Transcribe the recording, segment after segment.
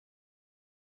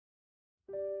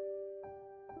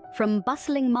From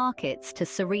bustling markets to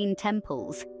serene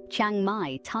temples, Chiang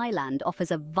Mai, Thailand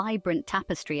offers a vibrant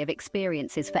tapestry of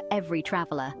experiences for every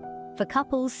traveler. For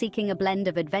couples seeking a blend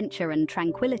of adventure and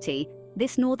tranquility,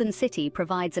 this northern city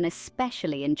provides an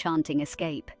especially enchanting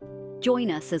escape.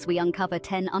 Join us as we uncover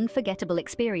 10 unforgettable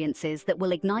experiences that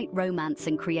will ignite romance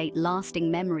and create lasting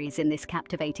memories in this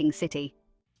captivating city.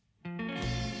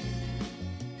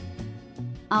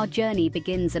 Our journey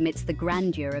begins amidst the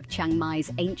grandeur of Chiang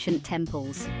Mai's ancient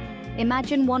temples.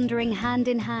 Imagine wandering hand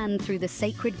in hand through the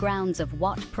sacred grounds of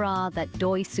Wat Phra that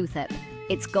Doi Suthep,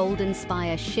 its golden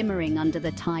spire shimmering under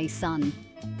the Thai sun.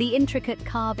 The intricate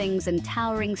carvings and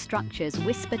towering structures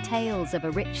whisper tales of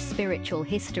a rich spiritual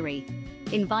history,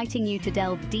 inviting you to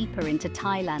delve deeper into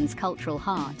Thailand's cultural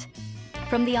heart.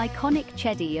 From the iconic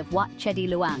Chedi of Wat Chedi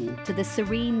Luang to the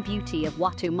serene beauty of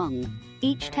Wat Umong,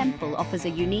 each temple offers a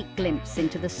unique glimpse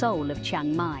into the soul of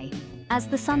Chiang Mai. As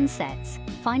the sun sets,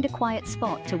 find a quiet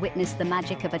spot to witness the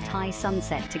magic of a Thai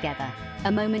sunset together,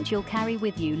 a moment you'll carry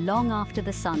with you long after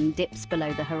the sun dips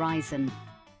below the horizon.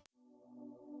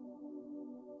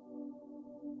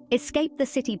 Escape the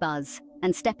city buzz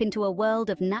and step into a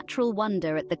world of natural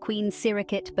wonder at the Queen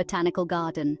Sirikit Botanical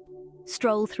Garden.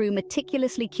 Stroll through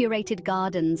meticulously curated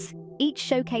gardens, each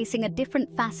showcasing a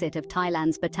different facet of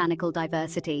Thailand's botanical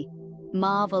diversity.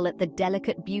 Marvel at the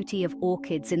delicate beauty of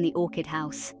orchids in the orchid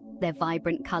house, their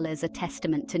vibrant colors a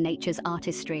testament to nature's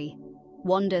artistry.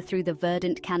 Wander through the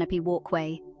verdant canopy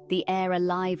walkway, the air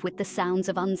alive with the sounds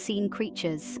of unseen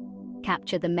creatures.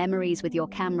 Capture the memories with your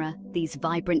camera. These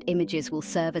vibrant images will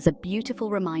serve as a beautiful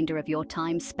reminder of your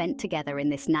time spent together in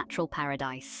this natural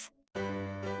paradise.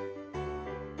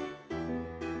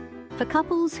 For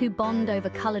couples who bond over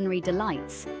culinary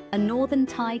delights, a northern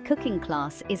Thai cooking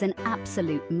class is an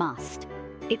absolute must.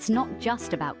 It's not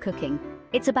just about cooking,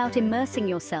 it's about immersing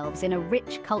yourselves in a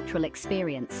rich cultural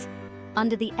experience.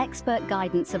 Under the expert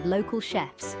guidance of local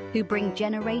chefs who bring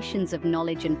generations of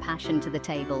knowledge and passion to the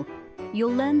table,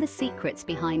 you'll learn the secrets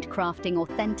behind crafting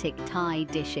authentic Thai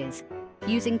dishes,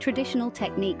 using traditional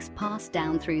techniques passed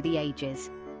down through the ages.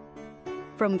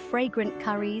 From fragrant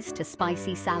curries to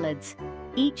spicy salads,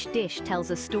 each dish tells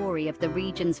a story of the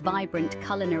region's vibrant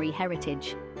culinary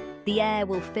heritage. The air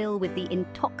will fill with the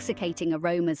intoxicating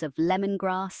aromas of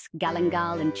lemongrass,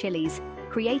 galangal and chilies,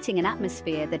 creating an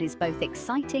atmosphere that is both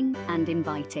exciting and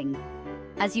inviting.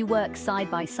 As you work side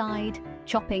by side,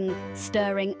 chopping,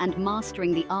 stirring and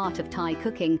mastering the art of Thai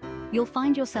cooking, you'll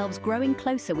find yourselves growing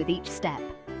closer with each step.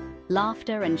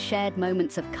 Laughter and shared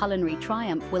moments of culinary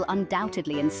triumph will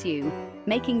undoubtedly ensue,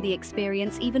 making the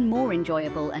experience even more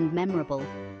enjoyable and memorable.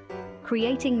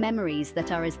 Creating memories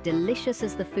that are as delicious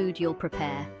as the food you'll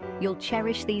prepare, you'll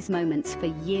cherish these moments for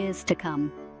years to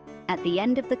come. At the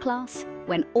end of the class,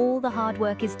 when all the hard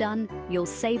work is done, you'll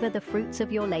savor the fruits of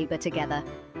your labor together,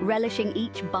 relishing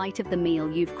each bite of the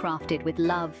meal you've crafted with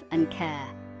love and care.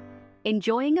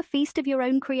 Enjoying a feast of your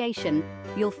own creation,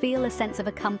 you'll feel a sense of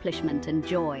accomplishment and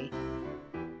joy.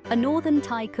 A northern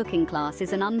Thai cooking class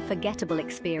is an unforgettable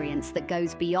experience that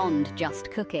goes beyond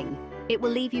just cooking. It will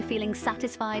leave you feeling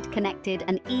satisfied, connected,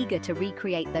 and eager to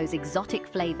recreate those exotic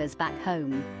flavors back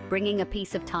home, bringing a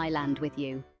piece of Thailand with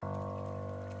you.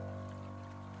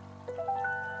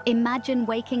 Imagine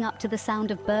waking up to the sound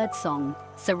of birdsong,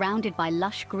 surrounded by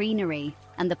lush greenery,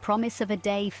 and the promise of a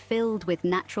day filled with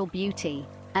natural beauty.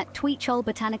 At Tuichol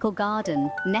Botanical Garden,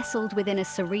 nestled within a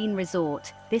serene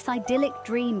resort, this idyllic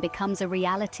dream becomes a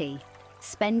reality.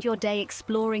 Spend your day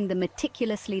exploring the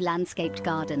meticulously landscaped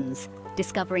gardens,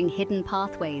 discovering hidden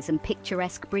pathways and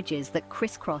picturesque bridges that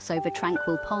crisscross over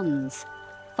tranquil ponds.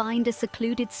 Find a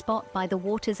secluded spot by the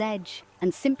water's edge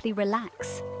and simply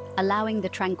relax, allowing the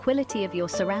tranquility of your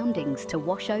surroundings to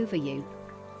wash over you.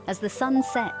 As the sun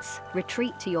sets,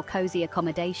 retreat to your cozy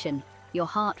accommodation, your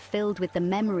heart filled with the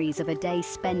memories of a day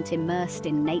spent immersed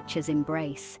in nature's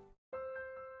embrace.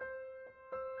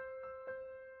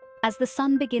 As the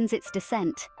sun begins its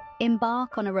descent,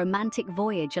 embark on a romantic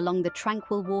voyage along the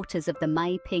tranquil waters of the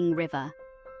Mae Ping River.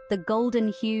 The golden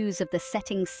hues of the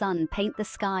setting sun paint the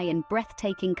sky in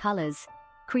breathtaking colors,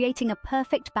 creating a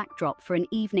perfect backdrop for an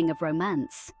evening of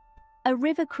romance. A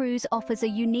river cruise offers a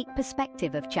unique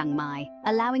perspective of Chiang Mai,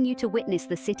 allowing you to witness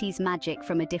the city's magic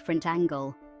from a different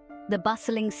angle. The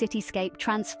bustling cityscape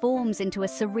transforms into a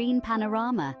serene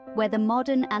panorama where the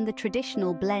modern and the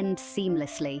traditional blend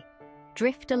seamlessly.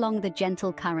 Drift along the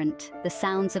gentle current, the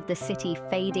sounds of the city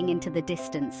fading into the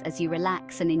distance as you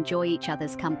relax and enjoy each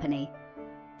other's company.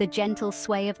 The gentle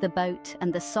sway of the boat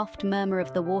and the soft murmur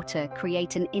of the water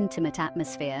create an intimate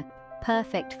atmosphere,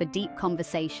 perfect for deep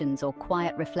conversations or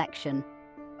quiet reflection.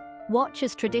 Watch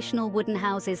as traditional wooden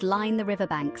houses line the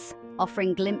riverbanks,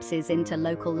 offering glimpses into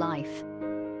local life.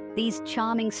 These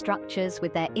charming structures,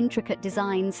 with their intricate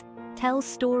designs, tell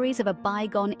stories of a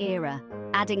bygone era,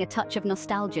 adding a touch of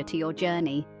nostalgia to your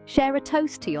journey. Share a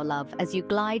toast to your love as you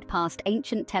glide past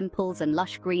ancient temples and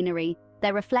lush greenery,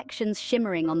 their reflections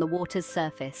shimmering on the water's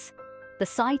surface. The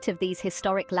sight of these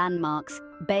historic landmarks,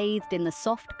 bathed in the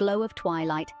soft glow of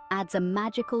twilight, adds a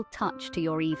magical touch to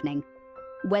your evening.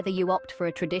 Whether you opt for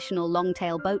a traditional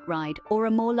longtail boat ride or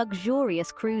a more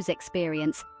luxurious cruise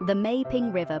experience, the Mae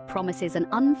Ping River promises an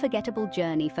unforgettable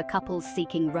journey for couples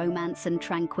seeking romance and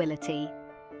tranquility.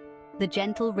 The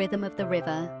gentle rhythm of the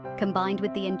river, combined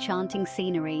with the enchanting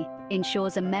scenery,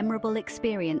 ensures a memorable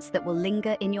experience that will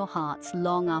linger in your hearts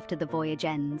long after the voyage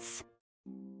ends.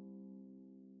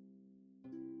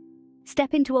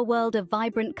 Step into a world of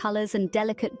vibrant colors and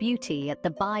delicate beauty at the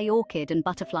Bai Orchid and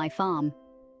Butterfly Farm.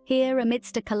 Here,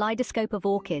 amidst a kaleidoscope of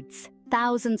orchids,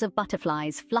 thousands of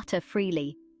butterflies flutter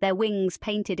freely, their wings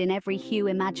painted in every hue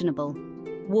imaginable.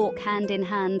 Walk hand in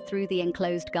hand through the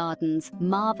enclosed gardens,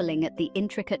 marveling at the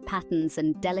intricate patterns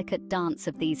and delicate dance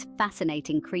of these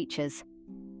fascinating creatures.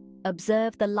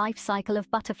 Observe the life cycle of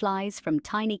butterflies, from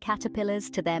tiny caterpillars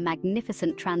to their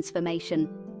magnificent transformation.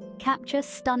 Capture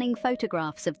stunning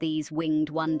photographs of these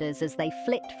winged wonders as they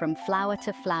flit from flower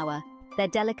to flower, their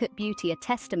delicate beauty a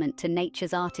testament to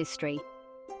nature's artistry.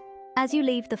 As you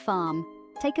leave the farm,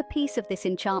 take a piece of this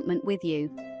enchantment with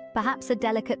you, perhaps a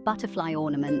delicate butterfly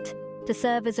ornament, to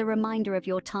serve as a reminder of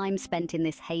your time spent in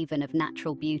this haven of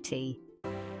natural beauty.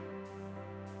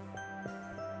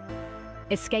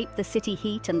 Escape the city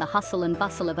heat and the hustle and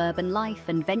bustle of urban life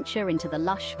and venture into the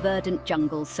lush, verdant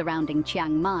jungles surrounding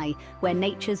Chiang Mai, where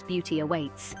nature's beauty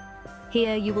awaits.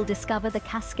 Here you will discover the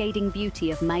cascading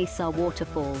beauty of Mae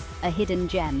Waterfall, a hidden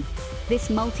gem. This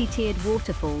multi-tiered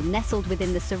waterfall, nestled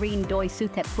within the serene Doi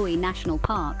Suthep National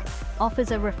Park,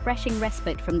 offers a refreshing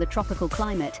respite from the tropical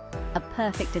climate, a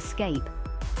perfect escape.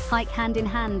 Hike hand in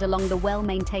hand along the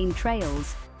well-maintained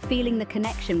trails, feeling the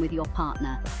connection with your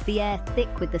partner, the air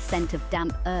thick with the scent of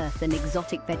damp earth and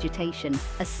exotic vegetation,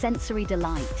 a sensory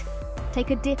delight. Take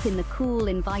a dip in the cool,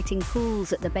 inviting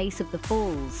pools at the base of the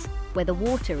falls, where the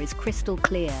water is crystal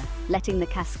clear, letting the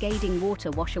cascading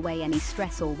water wash away any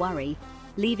stress or worry,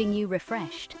 leaving you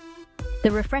refreshed.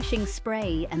 The refreshing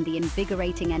spray and the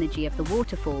invigorating energy of the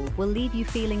waterfall will leave you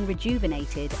feeling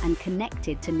rejuvenated and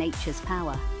connected to nature's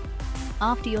power.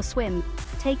 After your swim,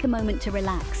 take a moment to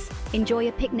relax. Enjoy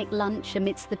a picnic lunch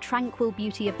amidst the tranquil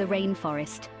beauty of the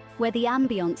rainforest, where the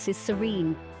ambience is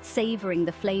serene, savoring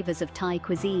the flavors of Thai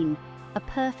cuisine, a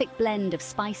perfect blend of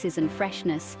spices and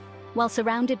freshness, while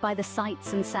surrounded by the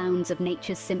sights and sounds of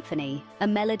nature's symphony, a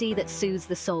melody that soothes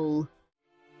the soul.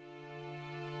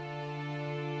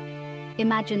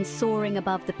 Imagine soaring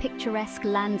above the picturesque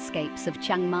landscapes of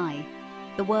Chiang Mai,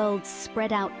 the world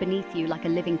spread out beneath you like a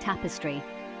living tapestry.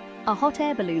 A hot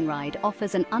air balloon ride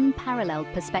offers an unparalleled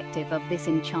perspective of this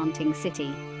enchanting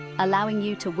city, allowing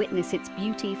you to witness its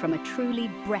beauty from a truly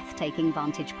breathtaking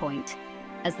vantage point.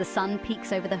 As the sun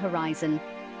peaks over the horizon,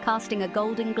 casting a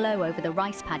golden glow over the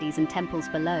rice paddies and temples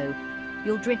below,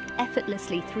 you'll drift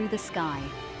effortlessly through the sky.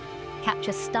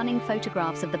 Capture stunning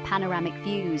photographs of the panoramic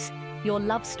views, your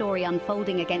love story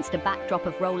unfolding against a backdrop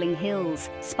of rolling hills,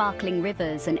 sparkling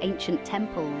rivers, and ancient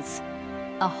temples.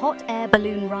 A hot air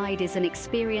balloon ride is an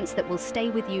experience that will stay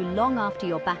with you long after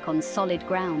you're back on solid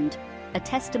ground, a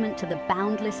testament to the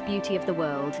boundless beauty of the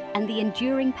world and the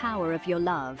enduring power of your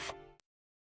love.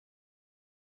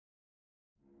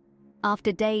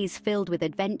 After days filled with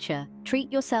adventure,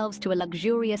 treat yourselves to a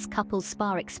luxurious couples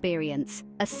spa experience,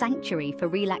 a sanctuary for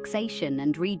relaxation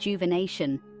and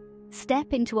rejuvenation.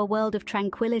 Step into a world of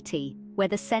tranquility, where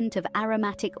the scent of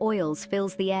aromatic oils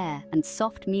fills the air and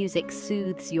soft music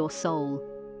soothes your soul.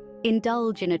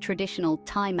 Indulge in a traditional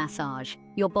Thai massage,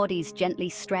 your body's gently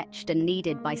stretched and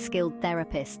kneaded by skilled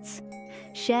therapists.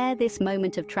 Share this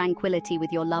moment of tranquility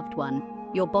with your loved one,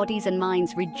 your bodies and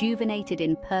minds rejuvenated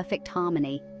in perfect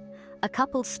harmony. A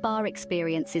couple's spa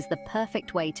experience is the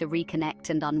perfect way to reconnect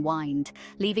and unwind,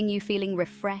 leaving you feeling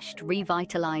refreshed,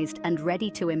 revitalized, and ready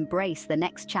to embrace the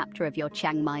next chapter of your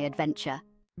Chiang Mai adventure.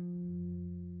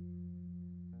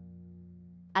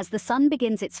 As the sun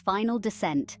begins its final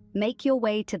descent, make your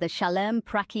way to the Shalem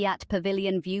Prakyat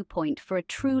Pavilion viewpoint for a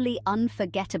truly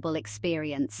unforgettable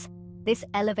experience. This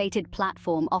elevated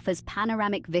platform offers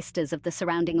panoramic vistas of the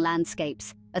surrounding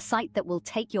landscapes, a sight that will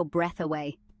take your breath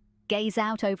away. Gaze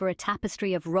out over a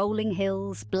tapestry of rolling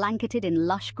hills, blanketed in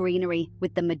lush greenery,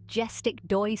 with the majestic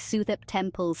Doi Suthep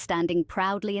temple standing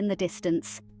proudly in the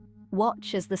distance.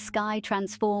 Watch as the sky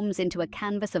transforms into a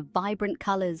canvas of vibrant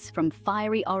colors, from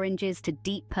fiery oranges to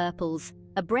deep purples,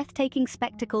 a breathtaking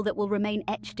spectacle that will remain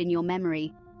etched in your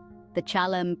memory. The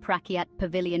Chalam Prakyat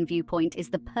Pavilion viewpoint is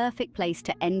the perfect place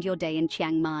to end your day in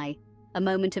Chiang Mai, a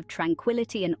moment of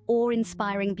tranquility and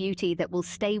awe-inspiring beauty that will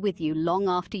stay with you long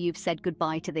after you've said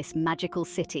goodbye to this magical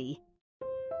city.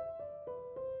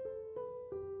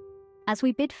 As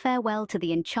we bid farewell to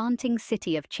the enchanting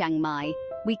city of Chiang Mai,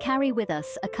 we carry with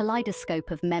us a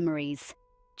kaleidoscope of memories.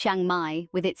 Chiang Mai,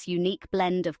 with its unique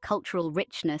blend of cultural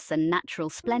richness and natural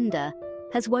splendor,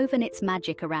 has woven its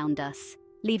magic around us,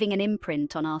 leaving an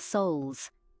imprint on our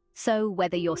souls. So,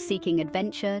 whether you're seeking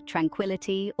adventure,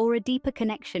 tranquility, or a deeper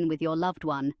connection with your loved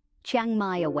one, Chiang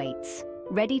Mai awaits,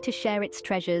 ready to share its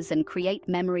treasures and create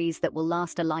memories that will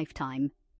last a lifetime.